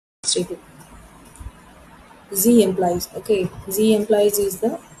database table. Z implies, okay, Z implies is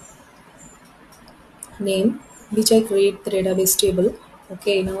the name which I create the database table.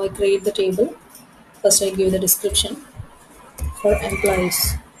 Okay, now I create the table. First I give the description for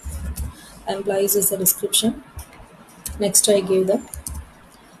employees. Employees is the description. Next I give the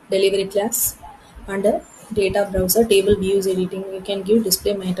delivery class. Under data browser table views editing, you can give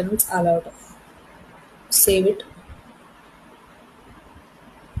display maintenance allowed. Save it.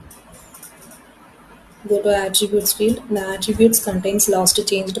 Go to attributes field. The attributes contains last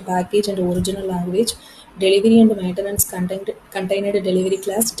changed package and original language. Delivery and maintenance contained a delivery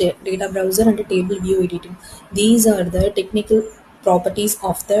class, data browser and table view editing. These are the technical properties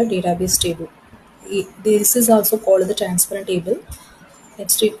of the database table. This is also called the transparent table.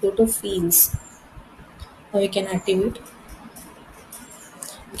 Next we go to fields. Now we can activate.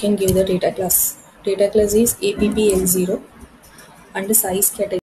 We can give the data class. Data class is appl0 and size category.